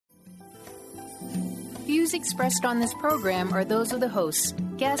views expressed on this program are those of the hosts,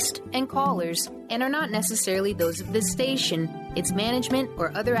 guests, and callers, and are not necessarily those of this station, its management,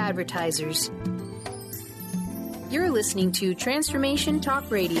 or other advertisers. You're listening to Transformation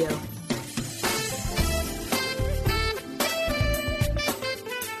Talk Radio.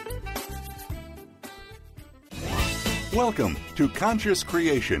 Welcome to Conscious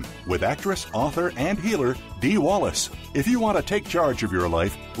Creation with actress, author, and healer Dee Wallace. If you want to take charge of your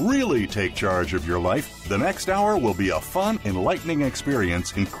life, really take charge of your life, the next hour will be a fun, enlightening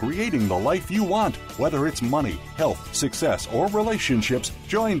experience in creating the life you want. Whether it's money, health, success, or relationships,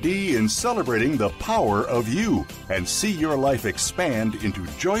 join Dee in celebrating the power of you and see your life expand into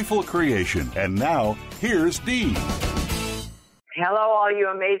joyful creation. And now, here's Dee. Hello, all you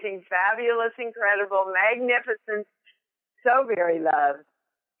amazing, fabulous, incredible, magnificent, so very loved,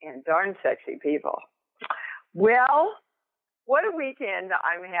 and darn sexy people. Well, what a weekend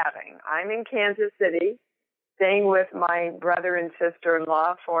I'm having. I'm in Kansas City, staying with my brother and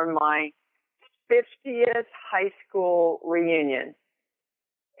sister-in-law for my 50th high school reunion.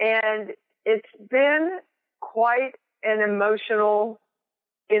 And it's been quite an emotional,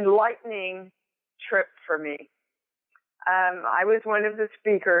 enlightening trip for me. I was one of the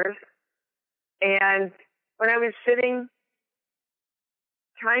speakers, and when I was sitting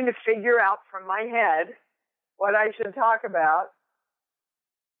trying to figure out from my head what I should talk about,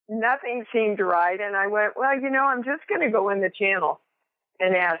 nothing seemed right, and I went, well, I'm just going to go in the channel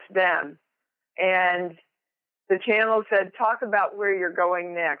and ask them. And the channel said, talk about where you're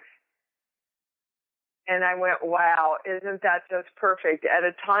going next. And I went, wow, isn't that just perfect? At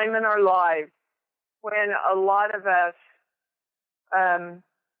a time in our lives when a lot of us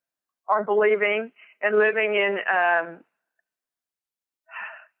are believing and living in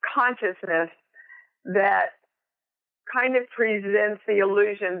consciousness that kind of presents the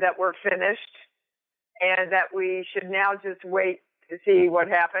illusion that we're finished and that we should now just wait to see what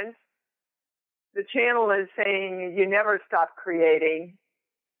happens. The channel is saying you never stop creating.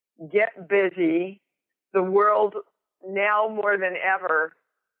 Get busy. The world now more than ever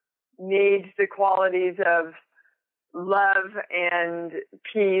needs the qualities of love and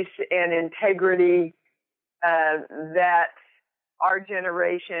peace and integrity that our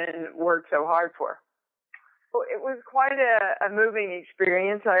generation worked so hard for. It was quite a moving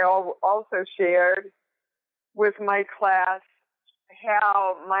experience. I also shared with my class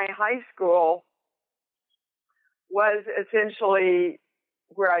how my high school was essentially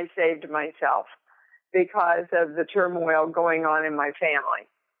where I saved myself because of the turmoil going on in my family.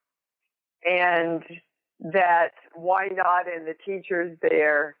 And that why not in the teachers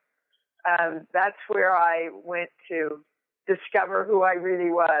there, that's where I went to discover who I really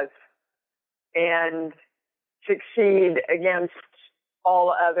was and succeed against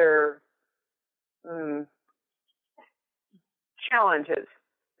all other challenges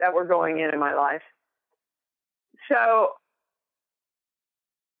that were going in my life. So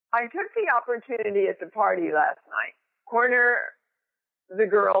I took the opportunity at the party last night, corner the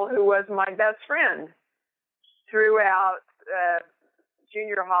girl who was my best friend throughout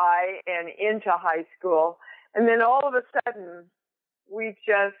junior high and into high school. And then all of a sudden,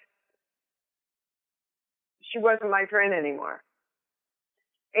 she wasn't my friend anymore.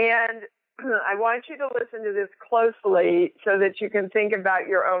 And I want you to listen to this closely so that you can think about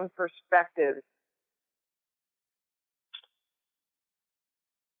your own perspective.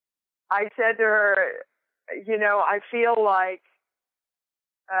 I said to her, I feel like,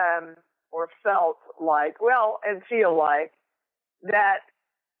 or felt like, and feel like that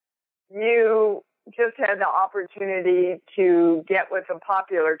you just had the opportunity to get with the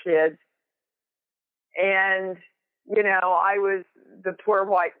popular kids. And, I was the poor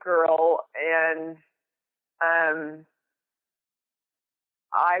white girl, and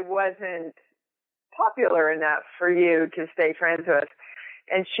I wasn't popular enough for you to stay friends with.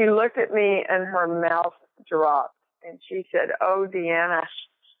 And she looked at me and her mouth dropped. And she said, oh, Deanna,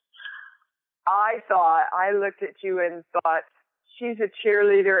 I looked at you and thought, she's a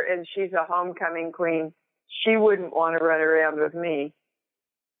cheerleader and she's a homecoming queen. She wouldn't want to run around with me.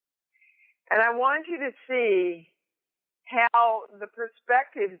 And I want you to see how the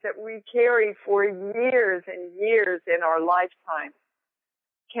perspectives that we carry for years and years in our lifetime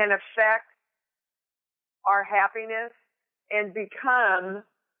can affect our happiness and become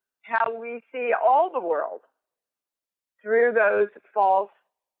how we see all the world through those false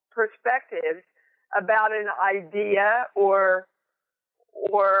perspectives about an idea or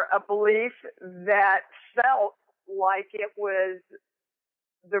a belief that felt like it was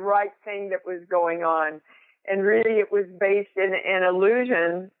the right thing that was going on. And really it was based in an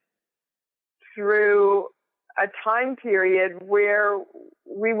illusion through a time period where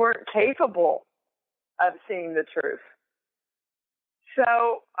we weren't capable of seeing the truth.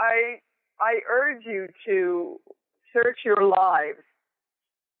 So I urge you to search your lives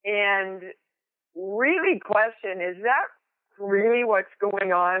and really question, is that really what's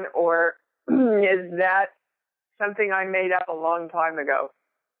going on, or is that something I made up a long time ago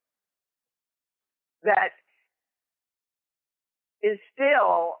that is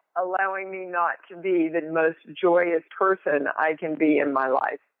still allowing me not to be the most joyous person I can be in my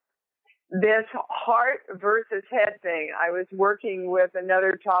life? This heart versus head thing, I was working with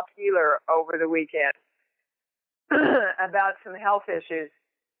another top healer over the weekend about some health issues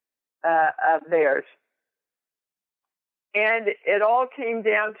of theirs. And it all came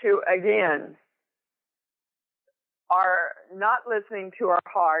down to, again, our not listening to our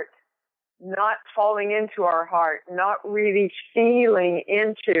heart, not falling into our heart, not really feeling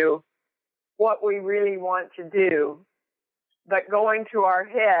into what we really want to do, but going to our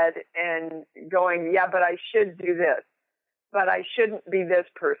head and going, yeah, but I should do this, but I shouldn't be this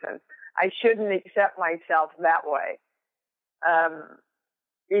person. I shouldn't accept myself that way.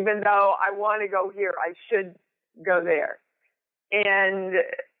 Even though I want to go here, I should go there. And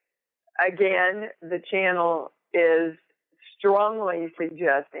again, the channel is strongly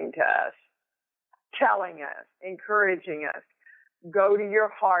suggesting to us, telling us, encouraging us, go to your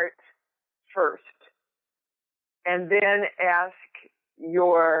heart first, and then ask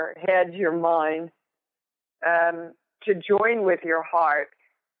your head, your mind, to join with your heart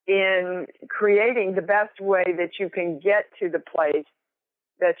in creating the best way that you can get to the place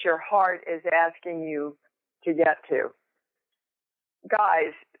that your heart is asking you to get to.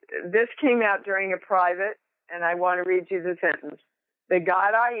 Guys, this came out during a private, and I want to read you the sentence. The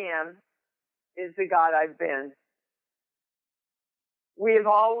God I am is the God I've been. We have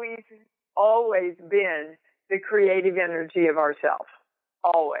always been the creative energy of ourselves.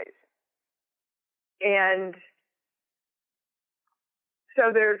 Always. And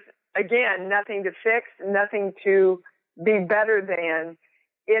so there's, again, nothing to fix, nothing to be better than.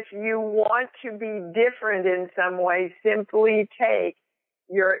 If you want to be different in some way, simply take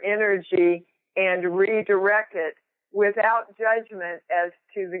your energy and redirect it without judgment as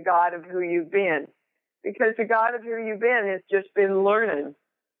to the God of who you've been. Because the God of who you've been has just been learning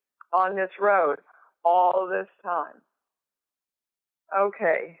on this road all this time.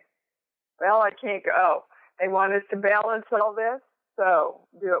 Okay. Well, I can't go. Oh, they want us to balance all this, so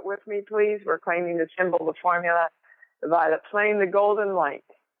do it with me, please. We're claiming the symbol, the formula, the violet flame, the golden light.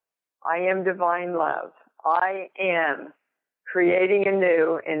 I am divine love. I am creating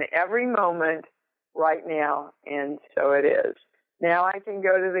anew in every moment right now, and so it is. Now I can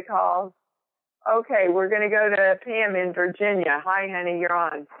go to the calls. Okay, we're going to go to Pam in Virginia. Hi, honey, you're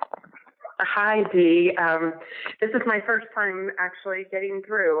on. Hi, Dee. This is my first time actually getting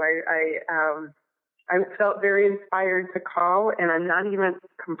through. I felt very inspired to call, and I'm not even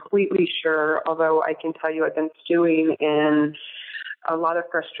completely sure, although I can tell you I've been stewing in a lot of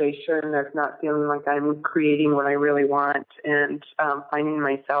frustration of not feeling like I'm creating what I really want, and finding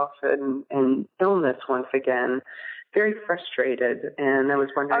myself in illness once again. Very frustrated, and I was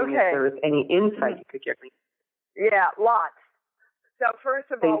wondering if there was any insight you could give me. Yeah, lots. So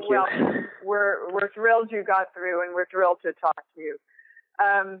first of all, we're thrilled you got through, and we're thrilled to talk to you.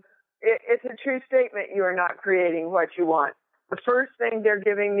 It's a true statement. You are not creating what you want. The first thing they're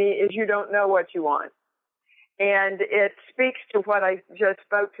giving me is you don't know what you want. And it speaks to what I just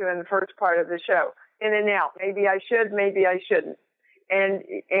spoke to in the first part of the show. In and out. Maybe I should, maybe I shouldn't. And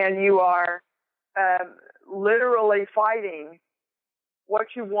you are literally fighting what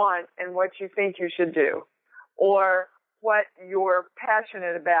you want and what you think you should do, or what you're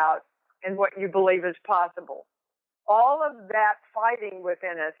passionate about and what you believe is possible. All of that fighting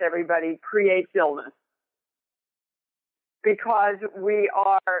within us, everybody, creates illness, because we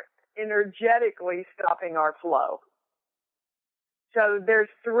are energetically stopping our flow. So there's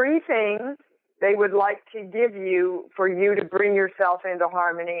three things they would like to give you for you to bring yourself into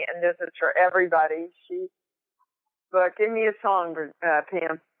harmony, and this is for everybody. But give me a song,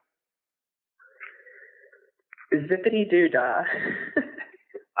 Pam. Zippity Doodah.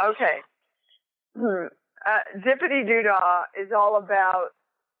 Okay. Zippity Doodah is all about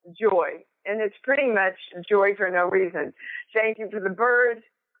joy, and it's pretty much joy for no reason. Thank you for the birds.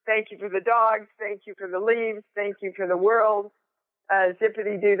 Thank you for the dogs. Thank you for the leaves. Thank you for the world.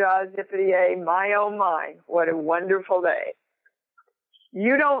 Zippity Doodah, zippity-a, my oh my, what a wonderful day.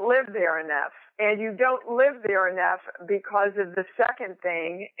 You don't live there enough, and you don't live there enough because of the second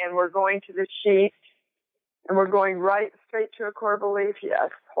thing, and we're going to the sheet, and we're going right straight to a core belief. Yes,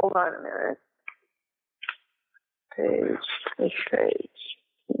 hold on a minute. This page.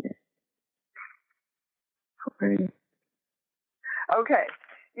 Okay.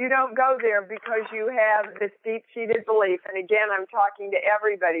 You don't go there because you have this deep-seated belief, and again, I'm talking to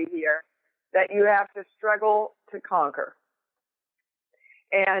everybody here, that you have to struggle to conquer.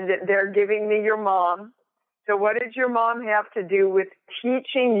 And they're giving me your mom. So what did your mom have to do with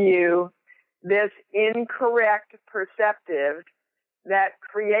teaching you this incorrect perceptive that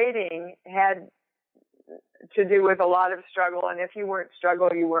creating had to do with a lot of struggle, and if you weren't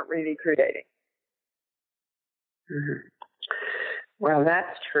struggling, you weren't really creating? Mm-hmm. Well,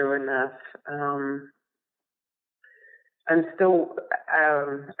 that's true enough. I'm still,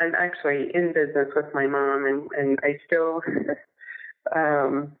 I'm actually in business with my mom, and I still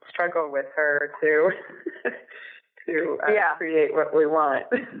struggle with her to create what we want.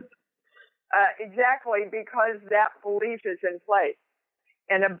 Exactly, because that belief is in place.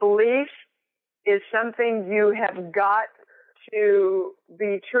 And a belief is something you have got to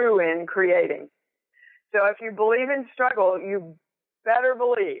be true in creating. So if you believe in struggle, you better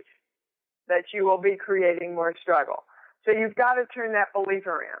believe that you will be creating more struggle. So you've got to turn that belief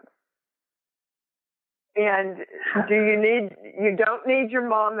around. And you don't need your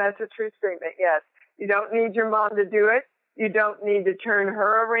mom, that's a true statement, yes. You don't need your mom to do it. You don't need to turn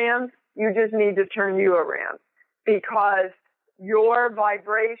her around. You just need to turn you around, because your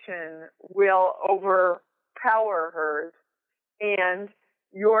vibration will overpower hers, and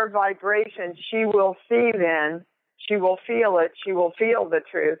your vibration, she will see then, she will feel it, she will feel the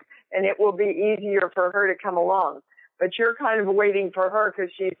truth, and it will be easier for her to come along. But you're kind of waiting for her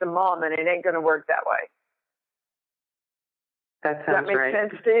because she's the mom, and it ain't going to work that way. That sounds right. Does that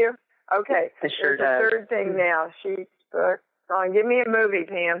make sense to you? Okay. It sure does. The third thing now. She's on. Give me a movie,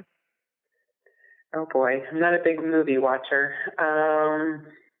 Pam. Oh boy, I'm not a big movie watcher.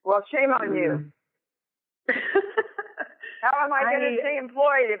 Well, shame on you. How am I going to stay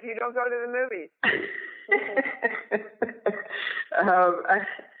employed if you don't go to the movies?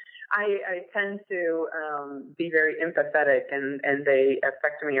 I tend to be very empathetic, and they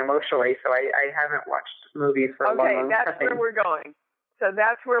affect me emotionally, so I haven't watched movies for a long time. Okay, that's where we're going. So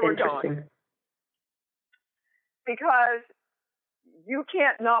that's where we're going. Because you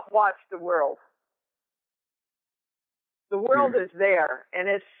can't not watch the world. The world is there, and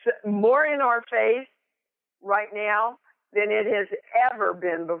it's more in our face right now than it has ever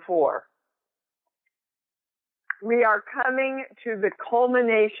been before. We are coming to the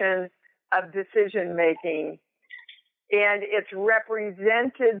culmination of decision making, and it's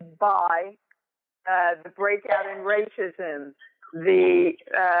represented by the breakout in racism, the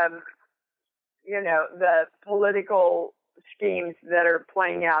political schemes that are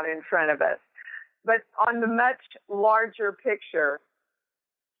playing out in front of us. But on the much larger picture,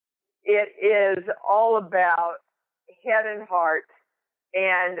 it is all about head and heart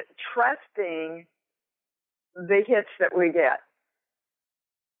and trusting the hits that we get.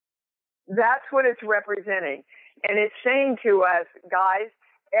 That's what it's representing. And it's saying to us, guys,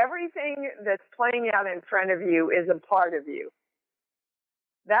 everything that's playing out in front of you is a part of you.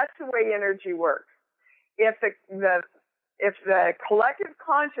 That's the way energy works. If the collective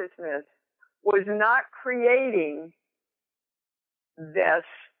consciousness was not creating this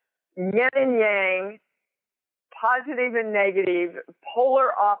yin and yang, positive and negative,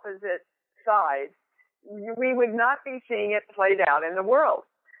 polar opposite sides, we would not be seeing it played out in the world.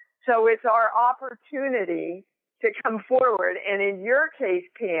 So it's our opportunity to come forward. And in your case,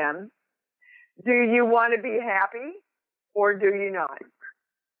 Pam, do you want to be happy or do you not?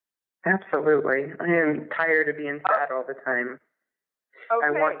 Absolutely. I am tired of being sad all the time. Okay.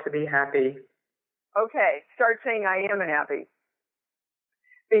 I want to be happy. Okay. Start saying I am happy.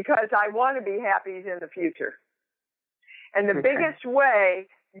 Because I want to be happy in the future. And the biggest way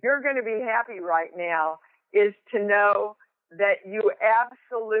you're going to be happy right now is to know that you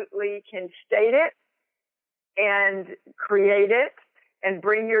absolutely can state it and create it and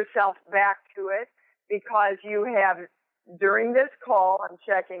bring yourself back to it, because you have, during this call, I'm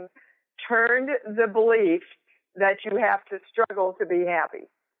checking, turned the belief that you have to struggle to be happy.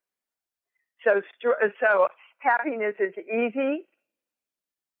 So happiness is easy,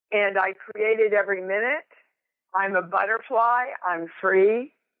 and I create it every minute. I'm a butterfly. I'm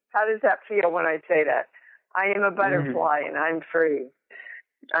free. How does that feel when I say that? I am a butterfly and I'm free.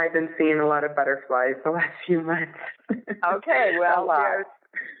 I've been seeing a lot of butterflies the last few months. Okay, well,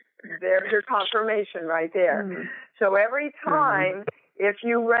 there's your confirmation right there. Mm-hmm. So every time, if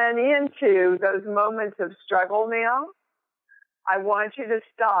you run into those moments of struggle now, I want you to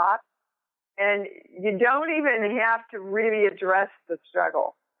stop, and you don't even have to really address the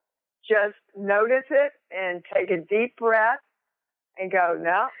struggle. just notice it and take a deep breath and go,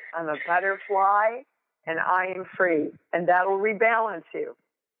 no, I'm a butterfly and I am free. And that'll rebalance you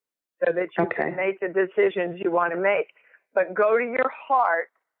so that you can make the decisions you want to make. But go to your heart.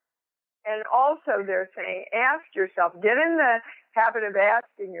 And also they're saying, ask yourself, get in the habit of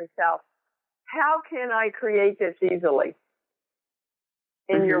asking yourself, how can I create this easily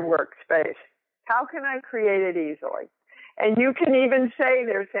in your workspace? How can I create it easily? And you can even say,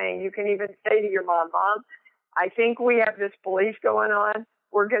 they're saying, you can even say to your mom, I think we have this belief going on.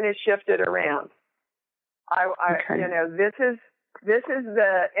 We're going to shift it around. You know, this is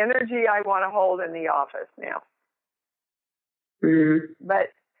the energy I want to hold in the office now. Mm-hmm. But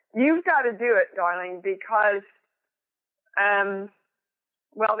you've got to do it, darling, because,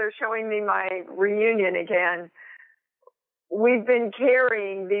 well, they're showing me my reunion again. We've been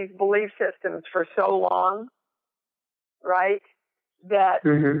carrying these belief systems for so long, right? That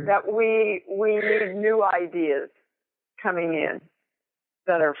that we need new ideas coming in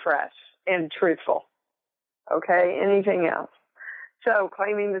that are fresh and truthful. Okay, anything else? So,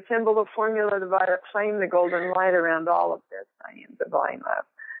 claiming the symbol, the formula, the violet flame, the golden light around all of this, I am divine love.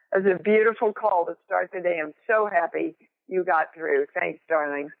 It was a beautiful call to start the day. I'm so happy you got through. Thanks,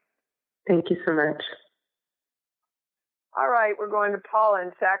 darling. Thank you so much. All right, we're going to Paula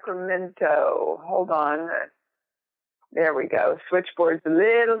in Sacramento. Hold on. There we go. Switchboard's a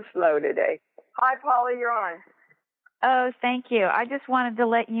little slow today. Hi, Paula, you're on. Oh, thank you. I just wanted to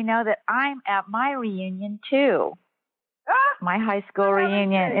let you know that I'm at my reunion, too. My high school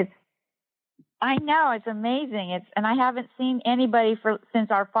reunion. I know, it's amazing. And I haven't seen anybody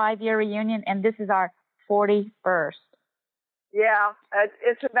since our 5-year reunion, and this is our 41st. Yeah,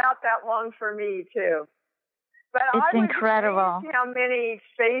 it's about that long for me, too. But it's I would incredible. How many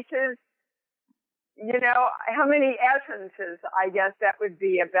faces, you know, how many essences, I guess that would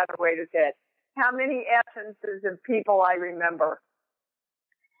be a better way to say it. How many essences of people I remember.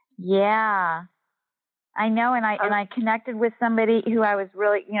 Yeah, I know. And I connected with somebody who I was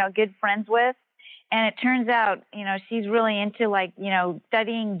really, good friends with. And it turns out, she's really into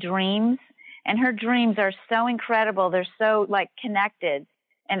studying dreams, and her dreams are so incredible. They're so connected,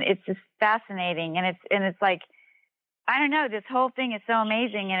 and it's just fascinating. And it's like, I don't know, this whole thing is so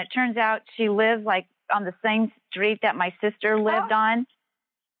amazing. And it turns out she lives on the same street that my sister lived on.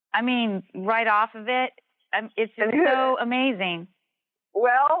 I mean, right off of it. It's just so amazing.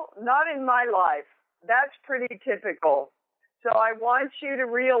 Well, not in my life. That's pretty typical. So I want you to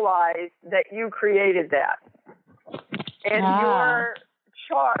realize that you created that. And your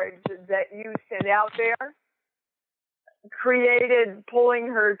charge that you sent out there created pulling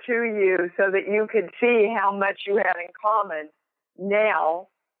her to you so that you could see how much you had in common now,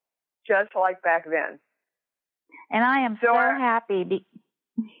 just like back then. And I am so happy.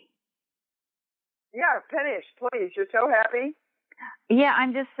 Yeah, finish, please. You're so happy? Yeah,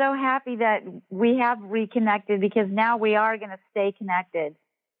 I'm just so happy that we have reconnected, because now we are going to stay connected.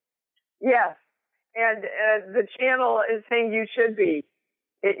 Yes, and the channel is saying you should be.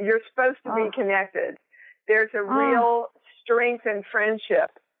 You're supposed to be connected. There's a real strength in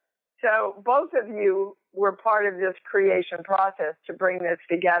friendship. So both of you were part of this creation process to bring this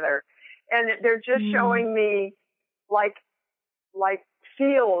together. And they're just showing me like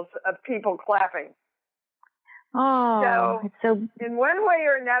fields of people clapping. So in one way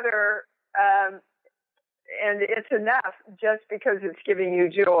or another, and it's enough just because it's giving you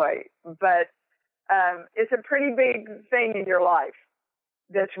joy, but it's a pretty big thing in your life,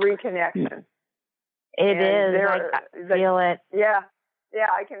 this reconnection. It is. I feel it. Yeah,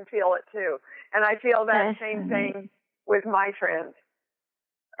 I can feel it too. And I feel that same thing with my friends.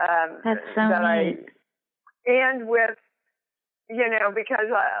 That's so neat. And with, because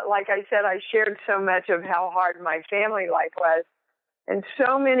like I said, I shared so much of how hard my family life was. And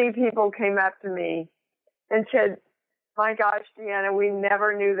so many people came up to me and said, my gosh, Deanna, we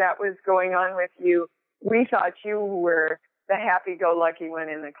never knew that was going on with you. We thought you were the happy-go-lucky one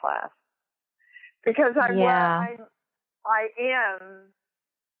in the class. Because I am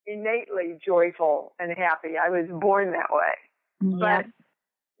innately joyful and happy. I was born that way. Yeah. But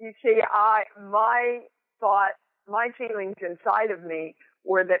you see, my feelings inside of me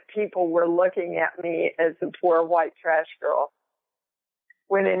were that people were looking at me as the poor white trash girl.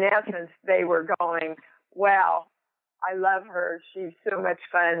 When in essence, they were going, wow, I love her. She's so much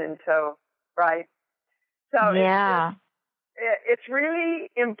fun. And so, right? So yeah. It's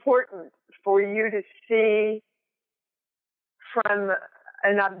really important for you to see from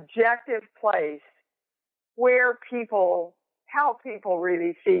an objective place how people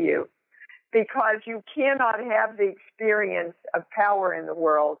really see you. Because you cannot have the experience of power in the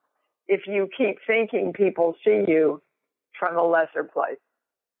world if you keep thinking people see you from a lesser place.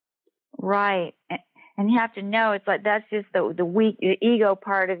 Right. And you have to know it's like that's just the weak, the ego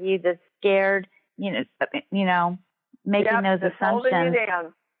part of you that's scared, making those assumptions. Holding you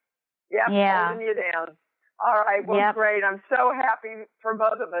down. Yep, yeah. Holding you down. All right. Well, great. I'm so happy for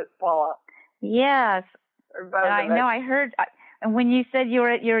both of us, Paula. Yes. For both and of I know us. I heard, and when you said you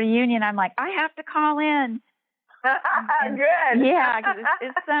were at your reunion, I'm like, I have to call in. Good. Yeah, because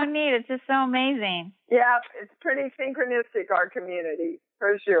it's so neat. It's just so amazing. Yeah, it's pretty synchronistic, our community,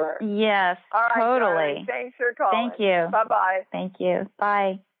 for sure. Yes, all right, totally. Darling, thanks for calling. Thank you. Bye-bye. Thank you.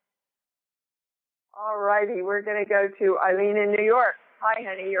 Bye. All righty, we're going to go to Eileen in New York. Hi,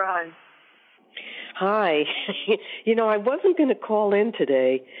 honey, you're on. Hi. I wasn't going to call in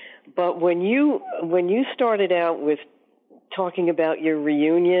today, but when you started out with talking about your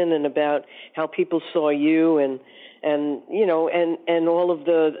reunion and about how people saw you and all of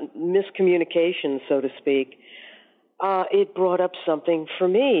the miscommunication, so to speak, it brought up something for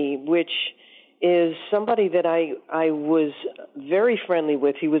me, which is somebody that I was very friendly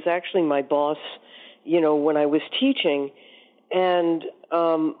with. He was actually my boss, when I was teaching, and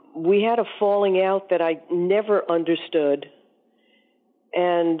we had a falling out that I never understood,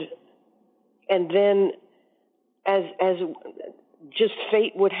 and then as just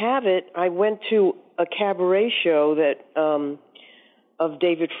fate would have it, I went to a cabaret show that of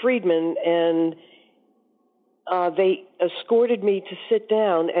David Friedman, and they escorted me to sit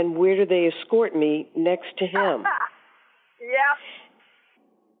down. And where do they escort me? Next to him. Yep.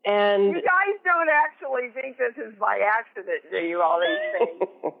 And you guys don't actually think this is by accident, do you? All these things.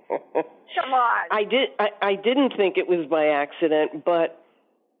 Come on. I didn't think it was by accident, but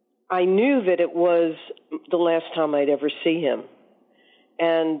I knew that it was the last time I'd ever see him.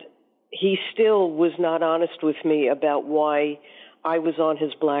 And he still was not honest with me about why I was on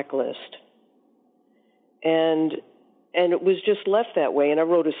his blacklist. And it was just left that way. And I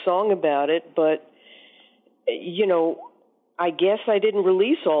wrote a song about it, but, I guess I didn't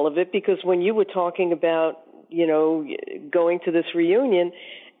release all of it because when you were talking about, going to this reunion,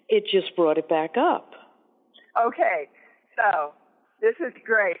 it just brought it back up. Okay. So this is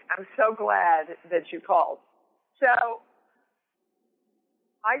great. I'm so glad that you called. So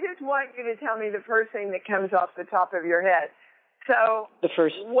I just want you to tell me the first thing that comes off the top of your head. So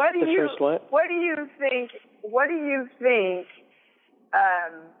first what? What do you think? Why do you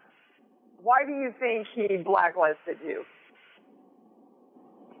think he blacklisted you?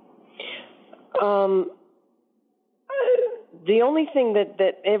 The only thing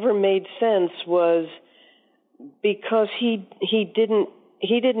that ever made sense was because he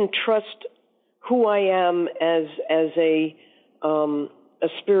didn't trust who I am as a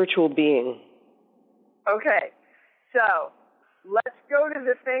spiritual being. Okay, so let's go to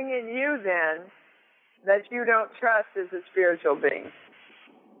the thing in you then that you don't trust as a spiritual being.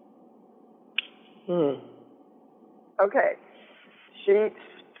 Okay,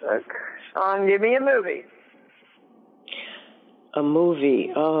 Sean, give me a movie. A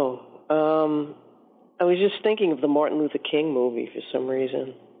movie? Oh, I was just thinking of the Martin Luther King movie for some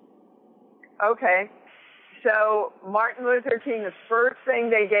reason. Okay. So Martin Luther King, the first thing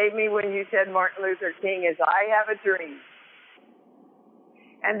they gave me when you said Martin Luther King is I Have a Dream.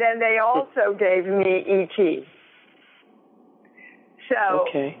 And then they also gave me E.T. So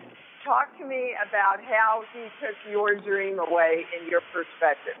talk to me about how he took your dream away in your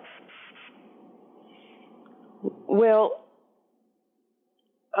perspective. Well,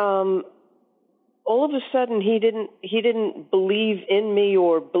 all of a sudden he didn't believe in me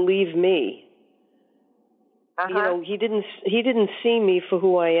or believe me. He didn't see me for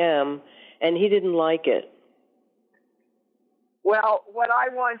who I am, and he didn't like it. Well, what I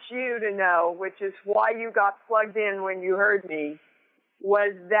want you to know, which is why you got plugged in when you heard me,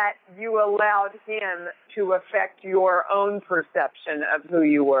 was that you allowed him to affect your own perception of who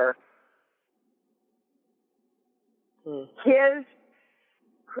you were. His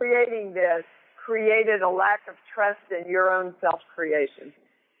creating this created a lack of trust in your own self-creation.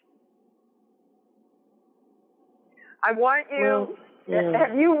 I want you.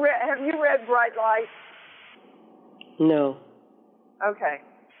 Have you read Bright Light? No. Okay.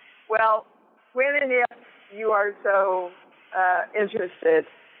 Well, when and if you are so interested,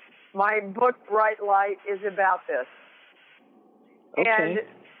 my book Bright Light is about this. Okay. And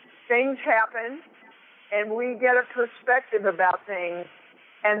things happen, and we get a perspective about things,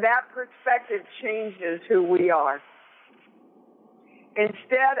 and that perspective changes who we are.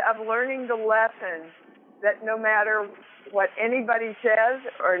 Instead of learning the lesson that no matter what anybody says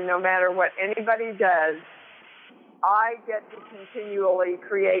or no matter what anybody does, I get to continually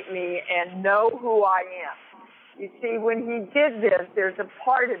create me and know who I am. You see, when he did this, there's a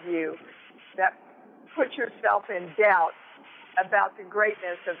part of you that put yourself in doubt about the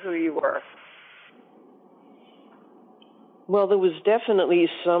greatness of who you were. Well, there was definitely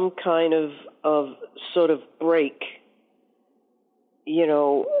some kind of sort of break. You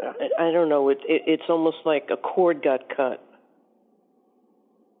know, I don't know. It's almost like a cord got cut.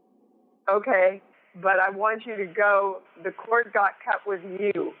 Okay, but I want you to go, the cord got cut with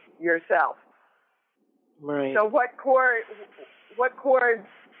you, yourself. Right. So what cord,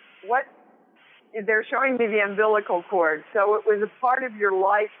 they're showing me the umbilical cord. So it was a part of your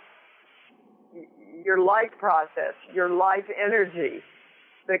life process, your life energy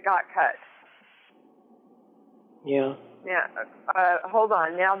that got cut. Yeah. Yeah. Hold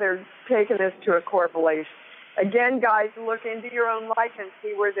on. Now they're taking this to a core belief. Again, guys, look into your own life and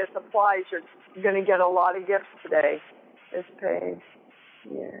see where this applies. You're going to get a lot of gifts today. This page.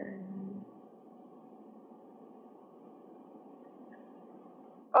 Yeah.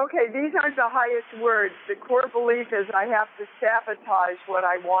 Okay, these aren't the highest words. The core belief is I have to sabotage what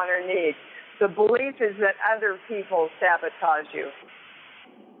I want or need. The belief is that other people sabotage you.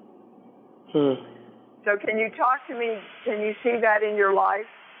 So can you talk to me? Can you see that in your life?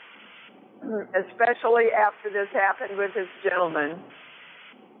 Especially after this happened with this gentleman.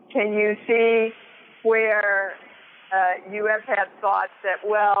 Can you see where you have had thoughts that,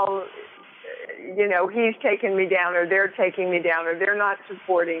 well, you know, he's taking me down, or they're taking me down, or they're not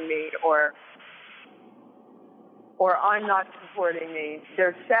supporting me, or I'm not supporting me.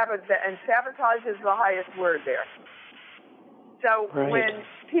 There's and sabotage is the highest word there. So when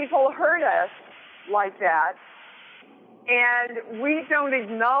people hurt us like that, and we don't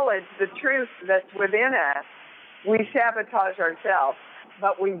acknowledge the truth that's within us, we sabotage ourselves,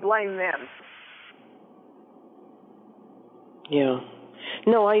 but we blame them. Yeah.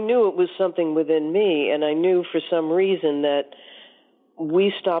 No, I knew it was something within me, and I knew for some reason that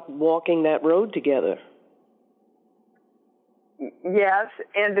we stopped walking that road together. Yes,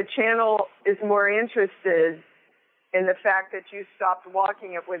 and the channel is more interested in the fact that you stopped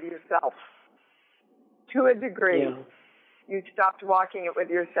walking it with yourself. To a degree, you stopped walking it with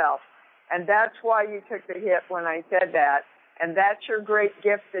yourself. And that's why you took the hit when I said that. And that's your great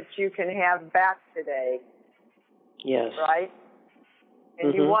gift that you can have back today. Yes. Right?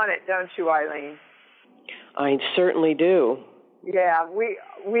 And you want it, don't you, Eileen? I certainly do. Yeah, we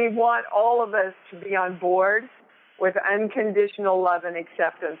want all of us to be on board with unconditional love and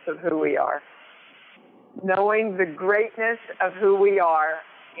acceptance of who we are. Knowing the greatness of who we are,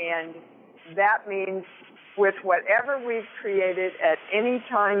 and that means with whatever we've created at any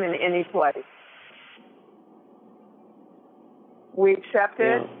time in any place. We accept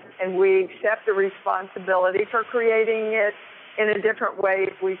it, and we accept the responsibility for creating it in a different way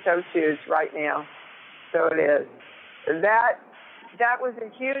if we so choose right now. So it is. That was a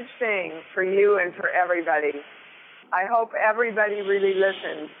huge thing for you and for everybody. I hope everybody really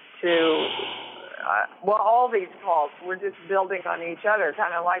listens to, all these calls. We're just building on each other,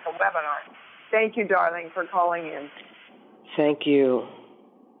 kind of like a webinar. Thank you, darling, for calling in. Thank you.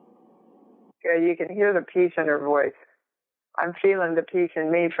 Good. You can hear the peace in her voice. I'm feeling the peace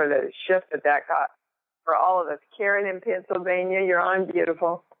in me for the shift that got for all of us. Karen in Pennsylvania, you're on,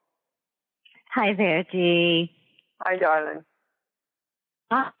 beautiful. Hi there, Dee. Hi, darling.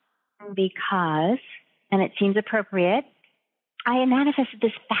 Because, and it seems appropriate, I manifested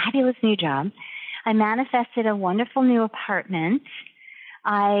this fabulous new job. I manifested a wonderful new apartment.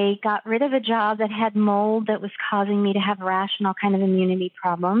 I got rid of a job that had mold that was causing me to have rash and all kind of immunity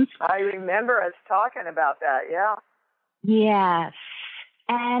problems. I remember us talking about that, yeah. Yes.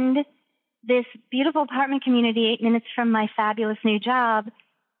 And this beautiful apartment community 8 minutes from my fabulous new job,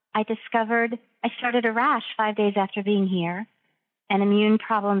 I started a rash 5 days after being here, and immune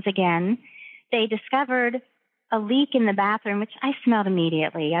problems again. They discovered a leak in the bathroom, which I smelled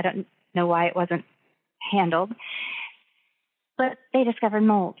immediately. I don't know why it wasn't handled. But they discovered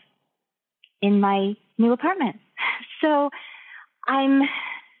mold in my new apartment. So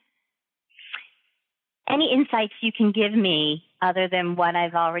any insights you can give me other than what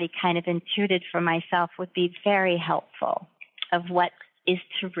I've already kind of intuited for myself would be very helpful of what is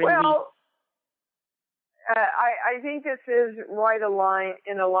to really... Well, I think this is right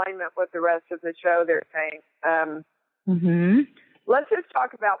in alignment with the rest of the show they're saying. Let's just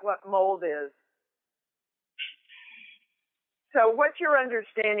talk about what mold is. So what's your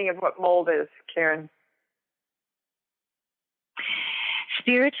understanding of what mold is, Karen?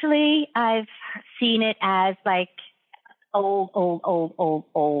 Spiritually, I've seen it as like old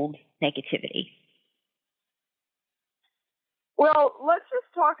negativity. Well, let's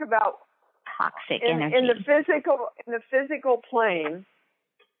just talk about toxic energy. In the physical plane.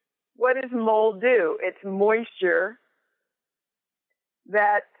 What does mold do? It's moisture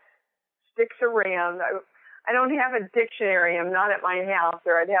that sticks around. I don't have a dictionary. I'm not at my house,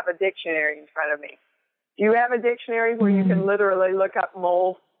 or I'd have a dictionary in front of me. Do you have a dictionary where you can literally look up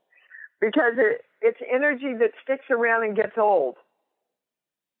mold? Because it's energy that sticks around and gets old,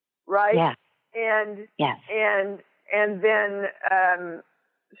 right? Yeah. And yes. and then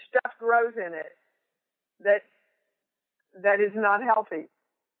stuff grows in it that is not healthy.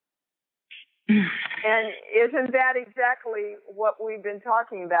 And isn't that exactly what we've been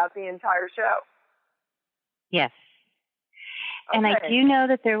talking about the entire show? Yes. Okay. And I do know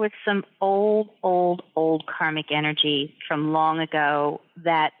that there was some old karmic energy from long ago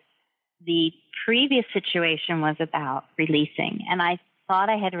that the previous situation was about releasing. And I thought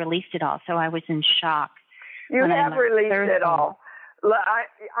I had released it all, so I was in shock. You have released it all.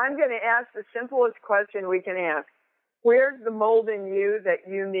 I'm going to ask the simplest question we can ask. Where's the mold in you that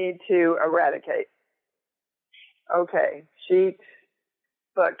you need to eradicate? Okay, sheets,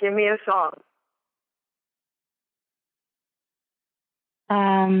 book. Give me a song.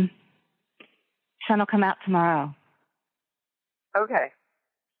 Sun will come out tomorrow. Okay.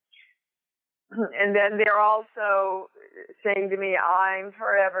 And then they're also saying to me, I'm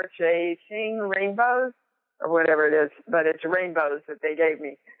forever chasing rainbows, or whatever it is, but it's rainbows that they gave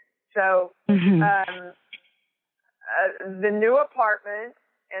me. So the new apartment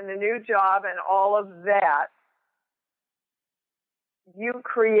and the new job and all of that, you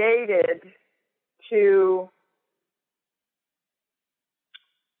created to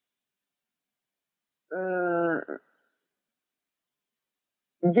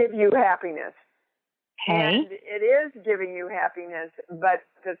give you happiness. Okay. And it is giving you happiness, but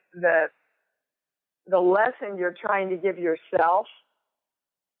the lesson you're trying to give yourself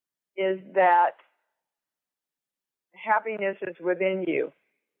is that happiness is within you.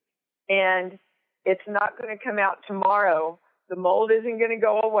 And it's not going to come out tomorrow. The mold isn't going to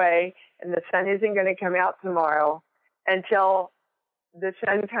go away, and the sun isn't going to come out tomorrow until the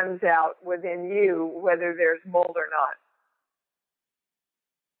sun comes out within you, whether there's mold or not.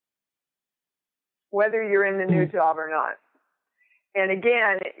 Whether you're in the new job or not. And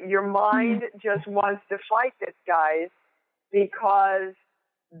again, your mind just wants to fight this, guys, because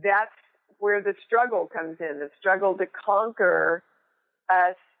that's where the struggle comes in, the struggle to conquer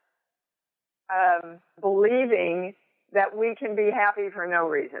us believing that we can be happy for no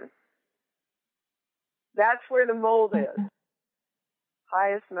reason. That's where the mold is.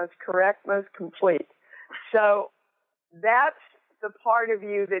 Highest, most correct, most complete. So that's the part of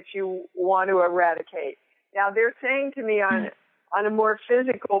you that you want to eradicate. Now, they're saying to me on a more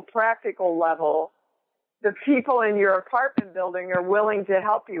physical, practical level, the people in your apartment building are willing to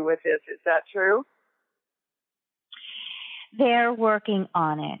help you with this. Is that true? They're working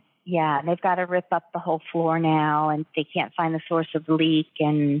on it. Yeah, they've got to rip up the whole floor now, and they can't find the source of the leak.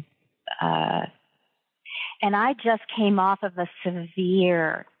 And I just came off of a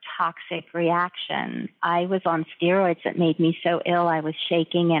severe toxic reaction. I was on steroids that made me so ill. I was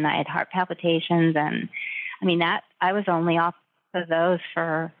shaking, and I had heart palpitations. And I mean, that I was only off of those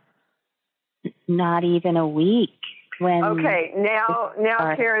for not even a week. Okay, now,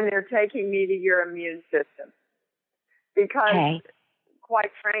 Karen, they're taking me to your immune system because,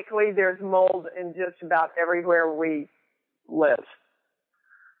 quite frankly, there's mold in just about everywhere we live.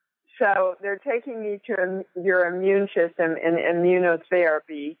 So they're taking me to your immune system and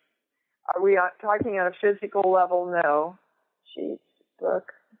immunotherapy. Are we talking on a physical level? No. Sheets,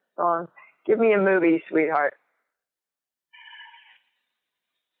 book, song. Give me a movie, sweetheart.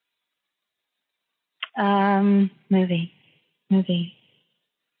 Movie.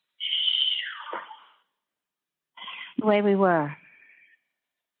 The Way We Were.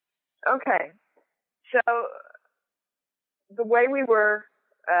 Okay. So The Way We Were,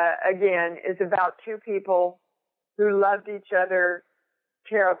 again, is about two people who loved each other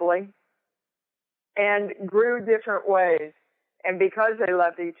terribly and grew different ways. And because they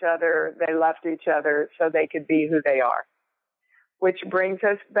loved each other, they left each other so they could be who they are. Which brings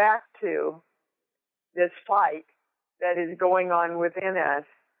us back to this fight that is going on within us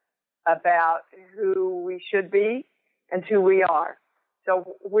about who we should be and who we are.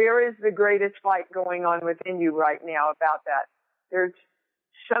 So where is the greatest fight going on within you right now about that? There's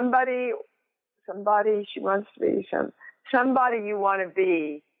somebody she wants to be, somebody you want to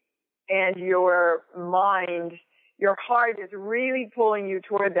be, and your mind, your heart is really pulling you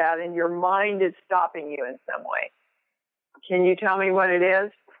toward that, and your mind is stopping you in some way. Can you tell me what it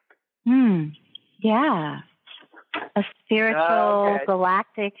is? Yeah. a spiritual,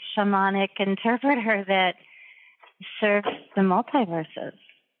 galactic, shamanic interpreter that serves the multiverses.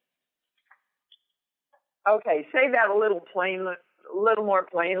 Okay, say that a little more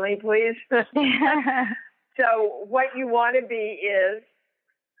plainly, please. So what you want to be is,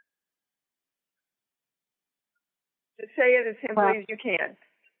 to say it as simply as you can.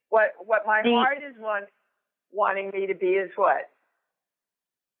 What my heart is wanting me to be is what?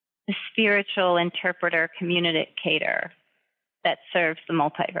 The spiritual interpreter, communicator that serves the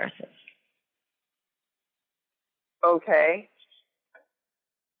multiverses. Okay.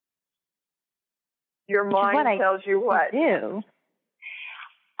 Your mind tells you what? Do.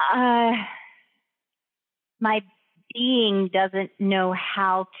 My being doesn't know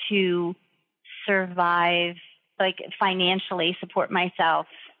how to survive, like financially support myself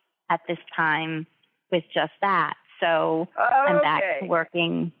at this time with just that. So I'm back to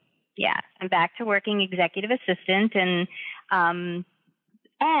working. Yeah, I'm back to working executive assistant, and I'm,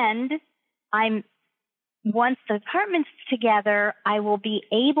 once the department's together, I will be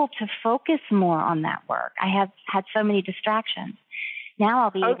able to focus more on that work. I have had so many distractions. Now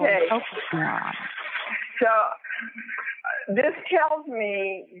I'll be able to focus more on it. So this tells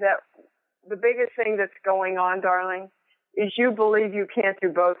me that the biggest thing that's going on, darling, is you believe you can't do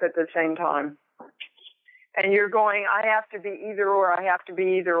both at the same time. And you're going, I have to be either or, I have to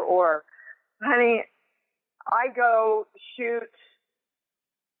be either or. Honey, I go shoot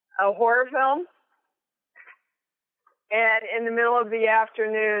a horror film, and in the middle of the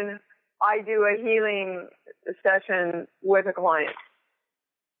afternoon, I do a healing session with a client.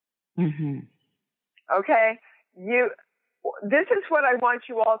 Mm-hmm. Okay? This is what I want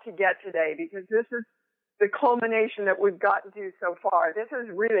you all to get today, because this is the culmination that we've gotten to so far. This is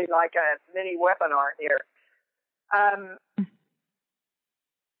really like a mini webinar here.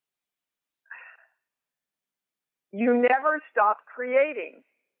 You never stop creating,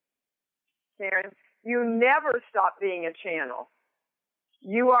 Karen. You never stop being a channel.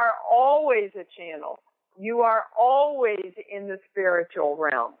 You are always a channel. You are always in the spiritual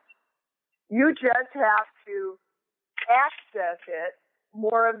realm. You just have to access it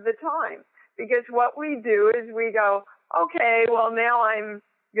more of the time. Because what we do is we go, okay, well, now I'm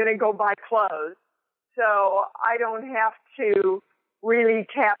going to go buy clothes, so I don't have to really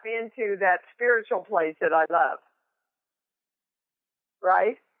tap into that spiritual place that I love.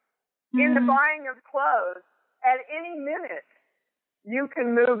 Right? Mm-hmm. In the buying of clothes, at any minute, you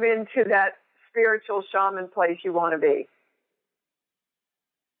can move into that spiritual shaman place you want to be.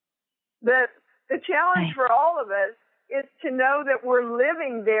 The challenge for all of us is to know that we're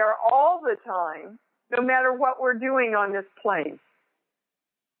living there all the time, no matter what we're doing on this plane.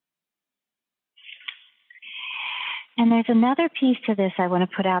 And there's another piece to this I want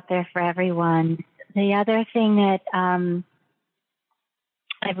to put out there for everyone. The other thing that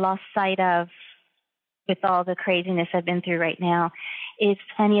I've lost sight of with all the craziness I've been through right now is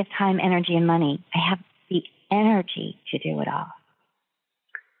plenty of time, energy, and money. I have the energy to do it all.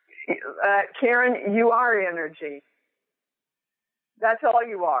 Karen, you are energy. That's all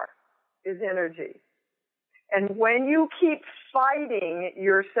you are, is energy. And when you keep fighting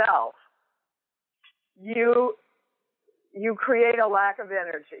yourself, you create a lack of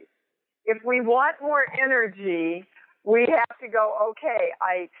energy. If we want more energy, we have to go, okay,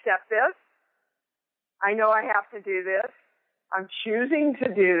 I accept this. I know I have to do this. I'm choosing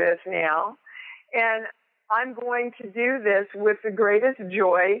to do this now. And I'm going to do this with the greatest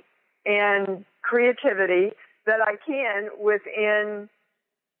joy and creativity that I can within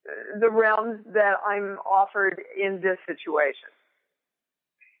the realms that I'm offered in this situation.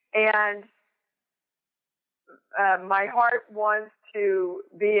 And my heart wants to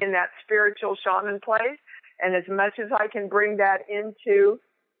be in that spiritual shaman place. And as much as I can bring that into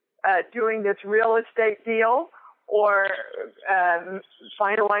doing this real estate deal or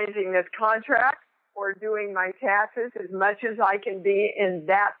finalizing this contract or doing my taxes, as much as I can be in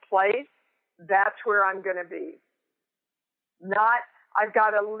that place, that's where I'm going to be. Not, I've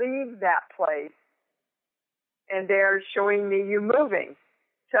got to leave that place and they're showing me you moving.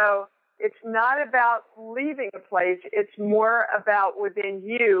 So it's not about leaving a place. It's more about within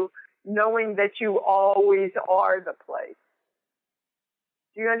you knowing that you always are the place.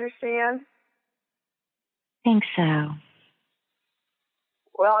 Do you understand? I think so.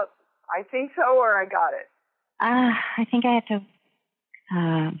 Well, I think so, or I got it. I think I have to...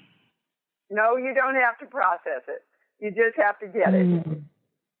 No, you don't have to process it. You just have to get it.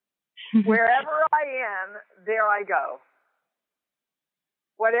 Wherever I am, there I go.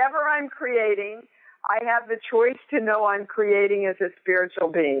 Whatever I'm creating, I have the choice to know I'm creating as a spiritual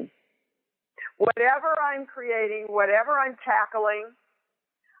being. Whatever I'm creating, whatever I'm tackling,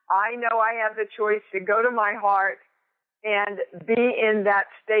 I know I have the choice to go to my heart and be in that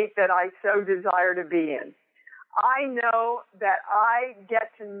state that I so desire to be in. I know that I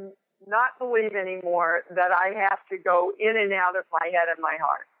get to not believe anymore that I have to go in and out of my head and my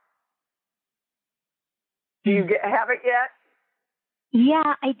heart. Do you have it yet?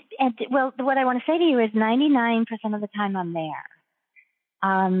 Yeah. Well, what I want to say to you is 99% of the time I'm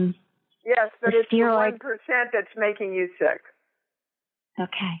there. Yes, but it's the steroid 1% that's making you sick.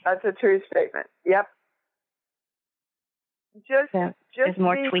 Okay. That's a true statement. Yep. Just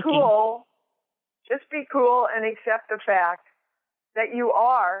more be tweaking. cool. Just be cool and accept the fact that you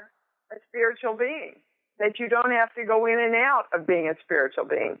are a spiritual being, that you don't have to go in and out of being a spiritual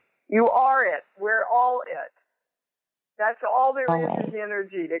being. You are it. We're all it. That's all there is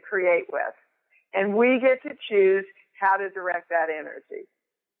energy to create with. And we get to choose how to direct that energy,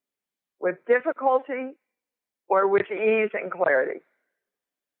 with difficulty or with ease and clarity.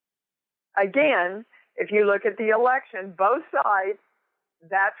 Again, if you look at the election, both sides,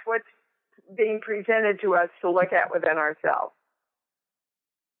 that's what's being presented to us to look at within ourselves.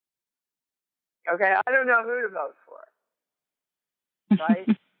 Okay, I don't know who to vote for, right?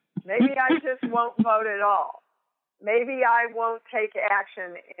 Maybe I just won't vote at all. Maybe I won't take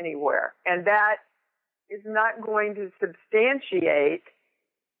action anywhere. And that is not going to substantiate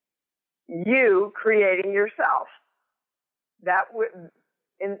you creating yourself. That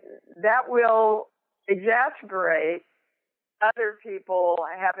will exasperate other people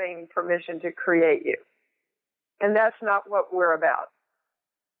having permission to create you. And that's not what we're about.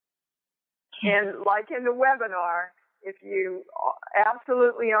 And like in the webinar, if you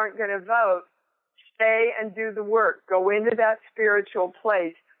absolutely aren't going to vote, stay and do the work. Go into that spiritual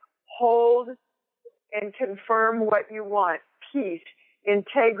place. Hold and confirm what you want. Peace,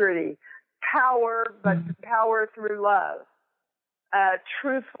 integrity, power, but power through love,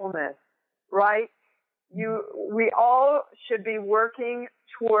 truthfulness, right? We all should be working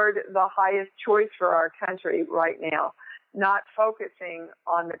toward the highest choice for our country right now, not focusing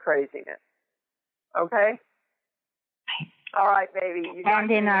on the craziness. Okay? All right, baby.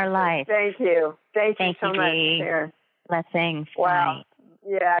 And in our life. Thank you. Thank you so much, Dee. Sharon. Blessings. Wow.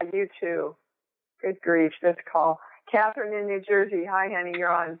 Yeah, you too. Good grief, this call. Catherine in New Jersey. Hi, honey.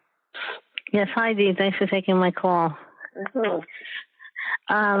 You're on. Yes, hi, Dee. Thanks for taking my call. Mm-hmm.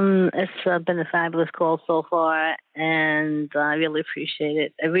 It's been a fabulous call so far, and I really appreciate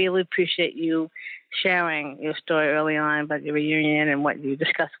it. I really appreciate you sharing your story early on about your reunion and what you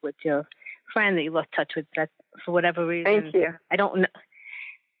discussed with your friend that you lost touch with. That for whatever reason. Thank you. I don't know.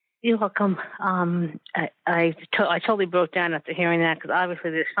 You're welcome. I totally broke down after hearing that, because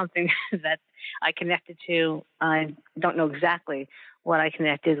obviously there's something that I connected to. I don't know exactly what I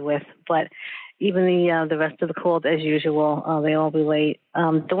connected with, but even the rest of the call, as usual, they all relate.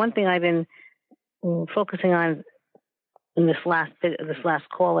 The one thing I've been focusing on in this last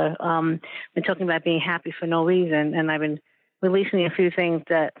caller, been talking about being happy for no reason, and I've been releasing a few things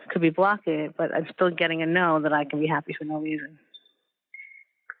that could be blocking it, but I'm still getting a no that I can be happy for no reason.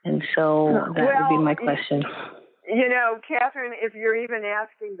 And so that would be my question. You know, Catherine, if you're even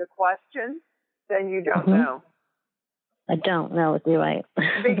asking the question, then you don't know. I don't know. You're right.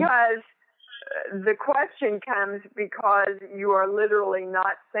 Because the question comes because you are literally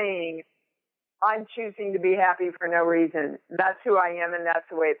not saying, I'm choosing to be happy for no reason. That's who I am, and that's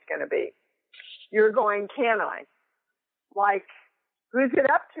the way it's going to be. You're going, can I? Like, who's it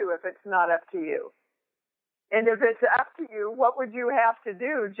up to if it's not up to you? And if it's up to you, what would you have to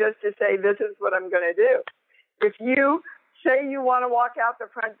do just to say, this is what I'm going to do? If you say you want to walk out the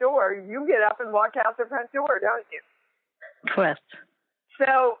front door, you get up and walk out the front door, don't you? Correct.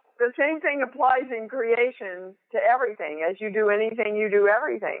 So the same thing applies in creation to everything. As you do anything, you do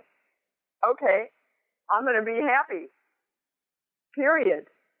everything. Okay, I'm going to be happy. Period.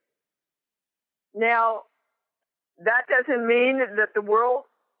 Now, that doesn't mean that the world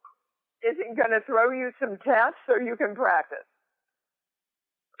isn't going to throw you some tests so you can practice.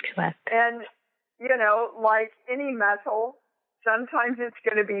 Correct. And, you know, like any muscle, sometimes it's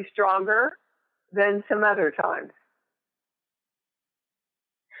going to be stronger than some other times.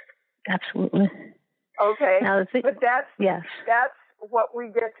 Absolutely. Okay. Now, but that's what we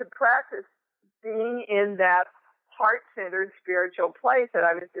get to practice, being in that heart-centered spiritual place that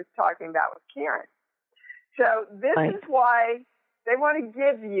I was just talking about with Karen. So this is why they want to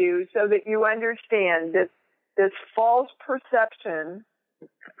give you, so that you understand this false perception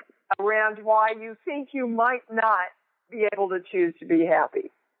around why you think you might not be able to choose to be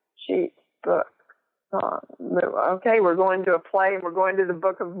happy. Sheet, book, song, move. Okay, we're going to a play, and we're going to the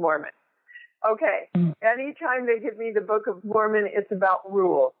Book of Mormon. Okay. Anytime they give me the Book of Mormon, it's about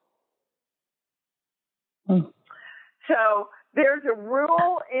rules. So there's a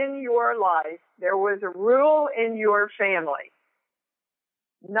rule in your life. There was a rule in your family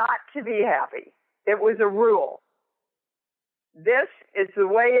not to be happy. It was a rule. This is the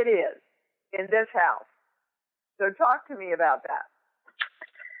way it is in this house. So talk to me about that.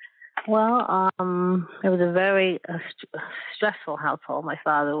 Well, it was a very stressful household. My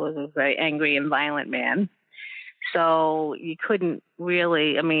father was a very angry and violent man. So you couldn't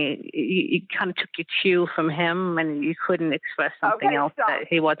really, you kind of took your cue from him, and you couldn't express something else that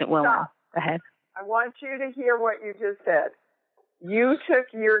he wasn't willing. Stop. Go ahead. I want you to hear what you just said. You took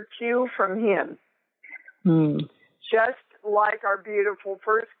your cue from him. Just like our beautiful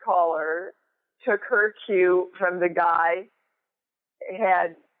first caller took her cue from the guy who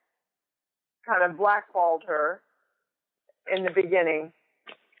had kind of blackballed her in the beginning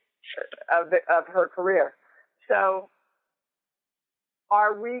of her career. So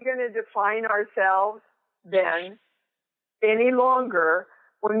are we going to define ourselves then any longer?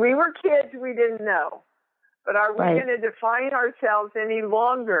 When we were kids, we didn't know. But are we going to define ourselves any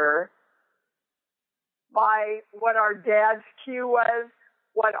longer by what our dad's cue was,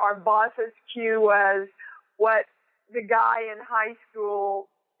 what our boss's cue was, what the guy in high school,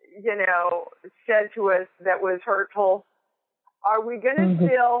 said to us that was hurtful? Are we going to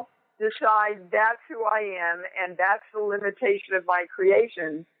still decide that's who I am and that's the limitation of my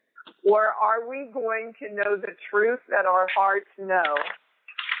creation? Or are we going to know the truth that our hearts know,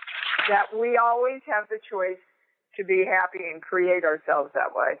 that we always have the choice to be happy and create ourselves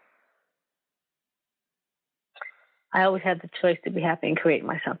that way? I always had the choice to be happy and create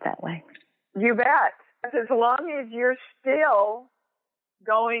myself that way. You bet. As long as you're still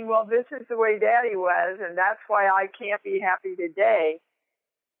going, well, this is the way Daddy was, and that's why I can't be happy today,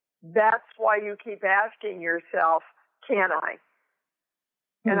 that's why you keep asking yourself, can I?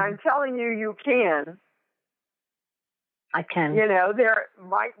 And I'm telling you, you can. I can. There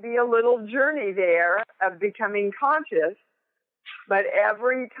might be a little journey there of becoming conscious, but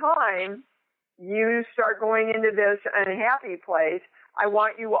every time you start going into this unhappy place, I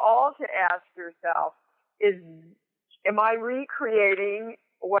want you all to ask yourself, am I recreating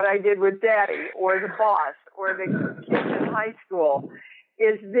what I did with Daddy or the boss or the kids in high school?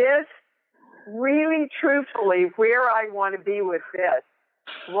 Is this really truthfully where I want to be with this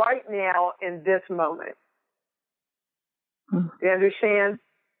right now in this moment? Do you understand?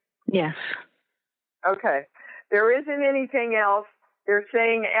 Yes. Okay. There isn't anything else. They're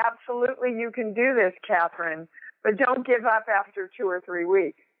saying absolutely you can do this, Catherine, but don't give up after 2 or 3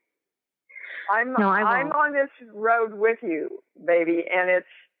 weeks. I'm on this road with you, baby, and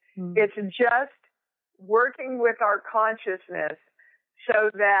it's just working with our consciousness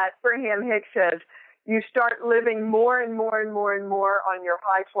so that Abraham Hicks says you start living more and more and more and more on your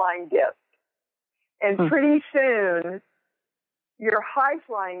high-flying disc. And pretty soon, your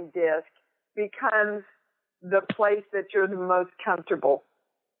high-flying disc becomes the place that you're the most comfortable.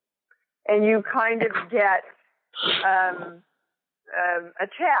 And you kind of get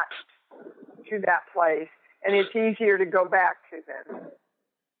attached to that place, and it's easier to go back to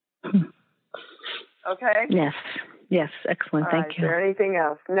them. Okay? Yes, excellent. Thank you. Is there anything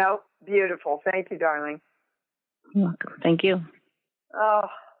else? No? Beautiful. Thank you, darling. You're welcome. Thank you. Oh,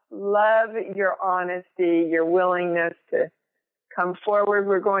 love your honesty, your willingness to come forward.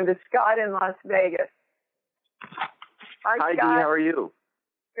 We're going to Scott in Las Vegas. Hi, Scott. Dee. How are you?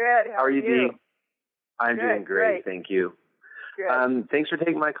 Good. How are you, Dee? I'm doing great. Thank you. Good. Thanks for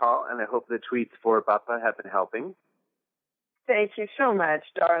taking my call, and I hope the tweets for Bappa have been helping. Thank you so much,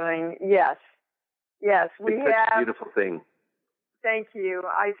 darling. Yes, we it's have. Such a beautiful thing. Thank you.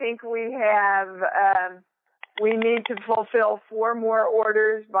 I think we have. We need to fulfill 4 more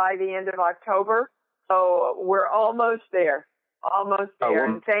orders by the end of October, so we're almost there. Almost there.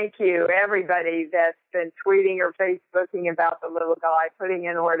 And thank you, everybody that's been tweeting or Facebooking about the little guy putting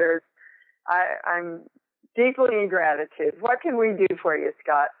in orders. I'm deeply in gratitude. What can we do for you,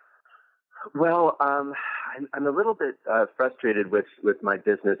 Scott? Well, I'm a little bit frustrated with my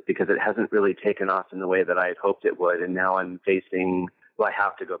business because it hasn't really taken off in the way that I had hoped it would, and now I'm facing. Well, I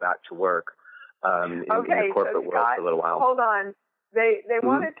have to go back to work in the corporate world for a little while. Hold on. They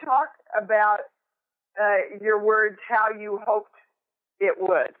want to talk about your words, how you hoped it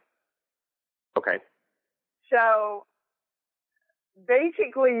would. Okay. So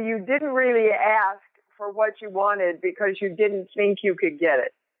basically, you didn't really ask for what you wanted because you didn't think you could get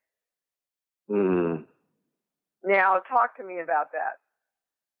it. Now, talk to me about that.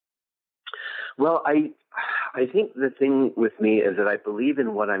 Well, I think the thing with me is that I believe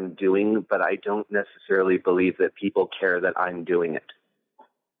in what I'm doing, but I don't necessarily believe that people care that I'm doing it.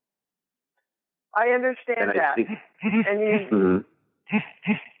 I understand that. And you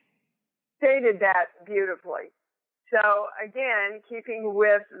stated that beautifully. So, again, keeping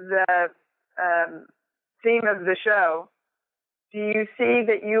with the theme of the show, do you see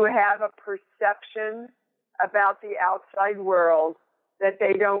that you have a perception about the outside world that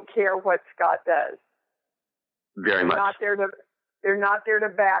they don't care what Scott does? Very much. They're not there to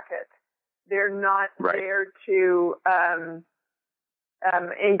back it. They're not there to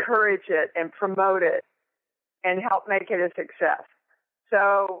encourage it and promote it and help make it a success.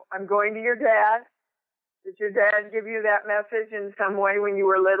 So I'm going to your dad. Did your dad give you that message in some way when you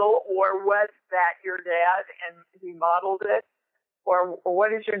were little, or was that your dad and he modeled it? Or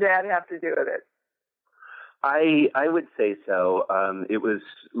what does your dad have to do with it? I would say so. It was,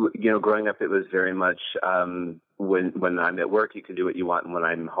 growing up, it was very much when I'm at work, you can do what you want, and when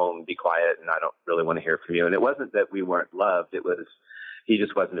I'm home, be quiet, and I don't really want to hear from you. And it wasn't that we weren't loved. It was he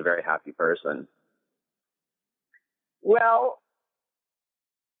just wasn't a very happy person. Well,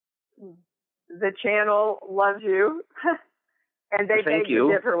 the channel loves you, and they beg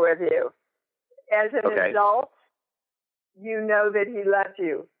to differ with you. As an adult, you know that he loves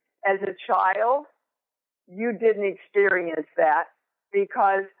you. As a child, you didn't experience that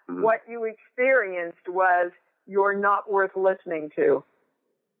because what you experienced was you're not worth listening to.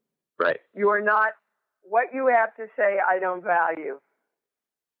 Right. You're not, what you have to say, I don't value.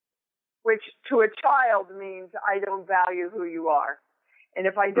 Which to a child means I don't value who you are. And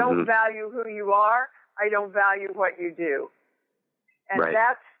if I don't value who you are, I don't value what you do. And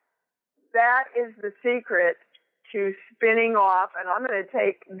that is the secret to spinning off. And I'm going to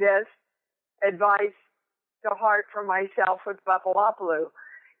take this advice to heart for myself with Buffalopolis.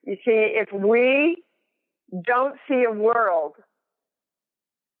 You see, if we don't see a world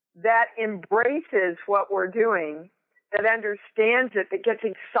that embraces what we're doing, that understands it, that gets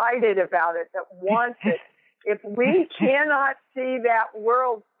excited about it, that wants it, if we cannot see that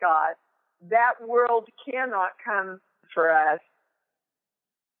world, Scott, that world cannot come for us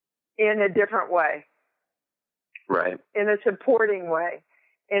in a different way. Right. In a supporting way,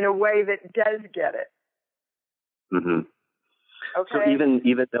 in a way that does get it. Mm-hmm. Okay. So even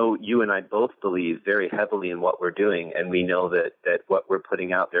though you and I both believe very heavily in what we're doing, and we know that what we're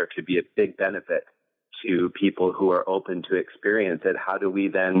putting out there could be a big benefit to people who are open to experience it, how do we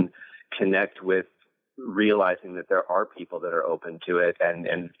then connect with realizing that there are people that are open to it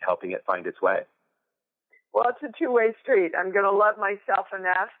and helping it find its way? Well, it's a two-way street. I'm going to love myself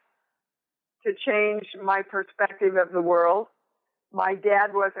enough to change my perspective of the world. My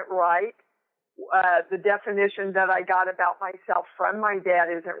dad wasn't right. The definition that I got about myself from my dad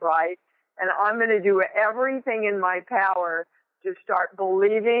isn't right. And I'm going to do everything in my power to start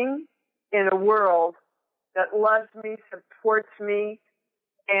believing in a world that loves me, supports me,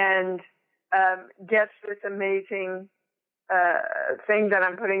 and gets this amazing thing that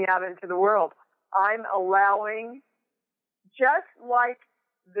I'm putting out into the world. I'm allowing, just like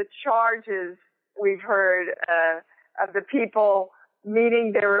the charges we've heard of the people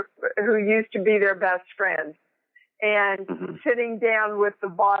meeting who used to be their best friends and sitting down with the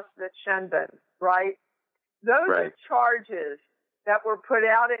boss that shunned them, right? Those are charges that were put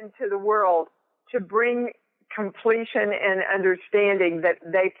out into the world to bring completion and understanding that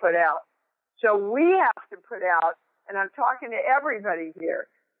they put out. So we have to put out, and I'm talking to everybody here,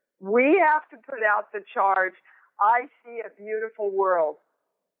 we have to put out the charge, I see a beautiful world.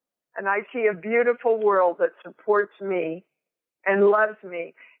 And I see a beautiful world that supports me and loves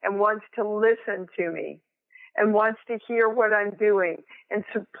me and wants to listen to me and wants to hear what I'm doing and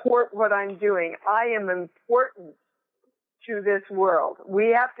support what I'm doing. I am important to this world. We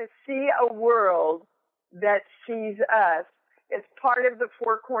have to see a world that sees us. It's part of the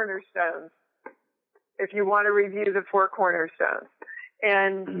four cornerstones, if you want to review the four cornerstones.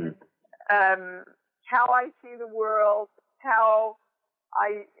 And how I see the world, how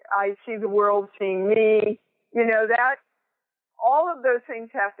I see the world seeing me, that all of those things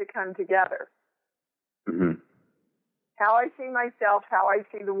have to come together. Mm-hmm. How I see myself, how I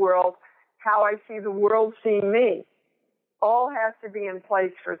see the world, how I see the world seeing me, all has to be in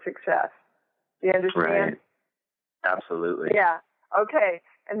place for success. Do you understand? Right. Absolutely. Yeah. Okay.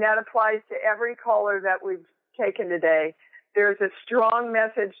 And that applies to every caller that we've taken today. There's a strong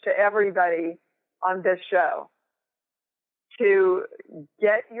message to everybody on this show to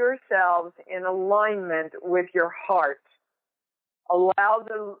get yourselves in alignment with your heart. Allow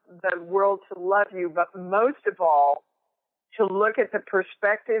the world to love you, but most of all, to look at the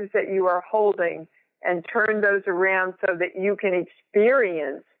perspectives that you are holding and turn those around so that you can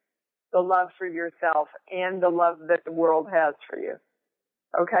experience the love for yourself and the love that the world has for you.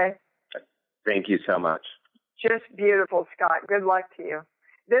 Okay? Thank you so much. Just beautiful, Scott. Good luck to you.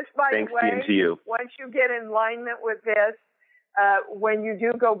 This, by Thanks, the way, Dean, to you. Once you get in alignment with this, when you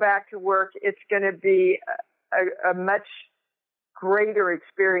do go back to work, it's going to be a much greater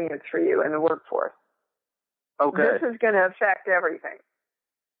experience for you in the workforce. Okay. This is going to affect everything.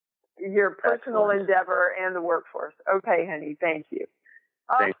 Your personal Excellent. endeavor and the workforce. Okay, honey. Thank you.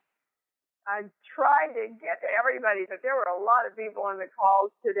 Thanks. I tried to get to everybody, but there were a lot of people on the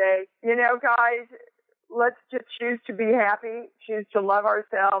calls today. You know, guys, let's just choose to be happy, choose to love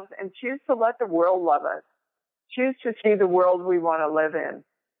ourselves, and choose to let the world love us. Choose to see the world we want to live in.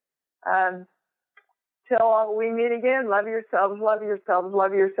 Till we meet again, love yourselves, love yourselves,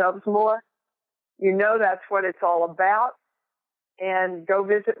 love yourselves more. You know that's what it's all about. And go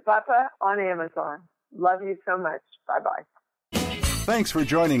visit Papa on Amazon. Love you so much. Bye-bye. Thanks for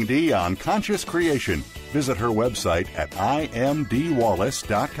joining Dee on Conscious Creation. Visit her website at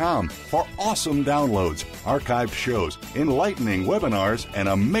imdwallace.com for awesome downloads, archived shows, enlightening webinars, and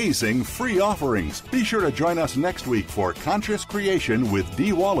amazing free offerings. Be sure to join us next week for Conscious Creation with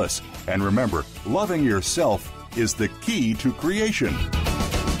Dee Wallace. And remember, loving yourself is the key to creation.